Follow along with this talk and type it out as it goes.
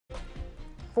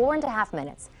4.5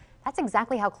 minutes. That's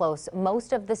exactly how close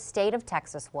most of the state of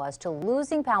Texas was to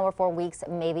losing power for weeks,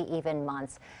 maybe even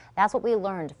months. That's what we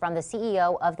learned from the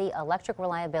CEO of the Electric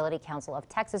Reliability Council of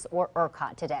Texas, or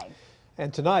ERCOT, today.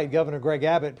 And tonight, Governor Greg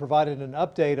Abbott provided an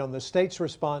update on the state's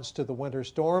response to the winter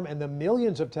storm and the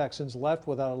millions of Texans left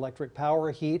without electric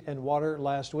power, heat, and water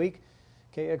last week.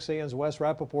 KXAN's Wes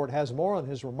Rapaport has more on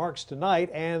his remarks tonight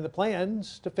and the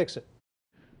plans to fix it.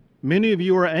 Many of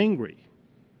you are angry,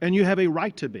 and you have a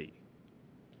right to be.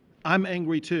 I'm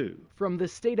angry too. From the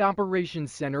State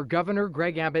Operations Center, Governor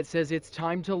Greg Abbott says it's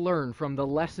time to learn from the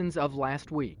lessons of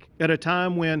last week. At a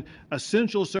time when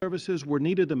essential services were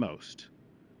needed the most,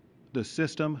 the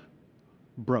system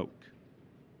broke.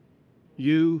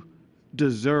 You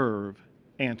deserve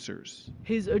answers.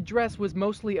 His address was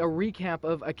mostly a recap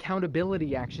of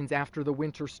accountability actions after the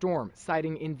winter storm,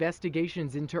 citing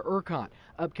investigations into ERCOT,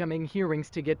 upcoming hearings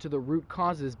to get to the root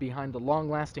causes behind the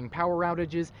long-lasting power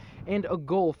outages, and a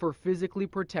goal for physically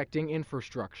protecting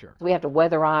infrastructure. We have to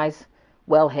weatherize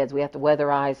wellheads, we have to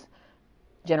weatherize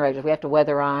generators, we have to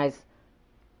weatherize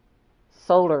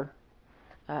solar,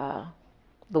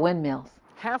 the windmills.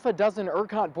 Half a dozen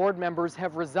ERCOT board members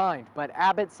have resigned, but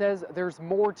Abbott says there's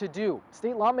more to do.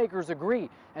 State lawmakers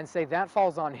agree and say that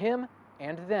falls on him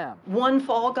and them. One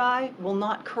fall guy will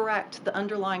not correct the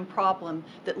underlying problem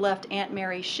that left Aunt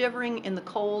Mary shivering in the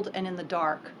cold and in the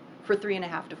dark for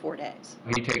 3.5 to 4 days.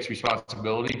 He takes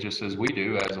responsibility, just as we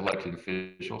do as elected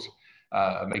officials,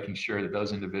 making sure that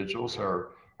those individuals are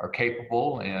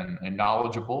capable and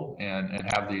knowledgeable and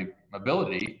have the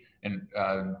ability and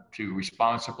to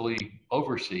responsibly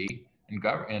oversee and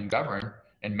govern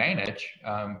and manage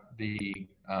the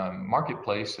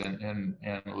marketplace and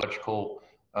electrical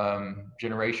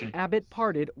generation. Abbott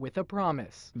parted with a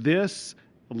promise. This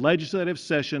legislative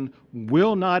session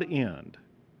will not end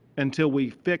until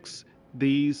we fix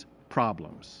these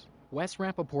problems. Wes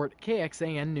Rapaport,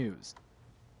 KXAN News.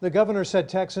 The governor said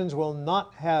Texans will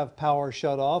not have power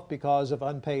shut off because of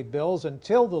unpaid bills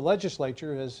until the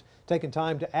legislature has taken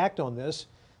time to act on this.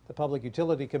 The Public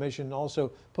Utility Commission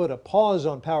also put a pause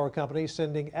on power companies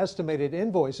sending estimated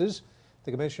invoices. The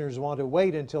commissioners want to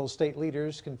wait until state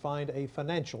leaders can find a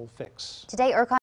financial fix. Today, ERCOT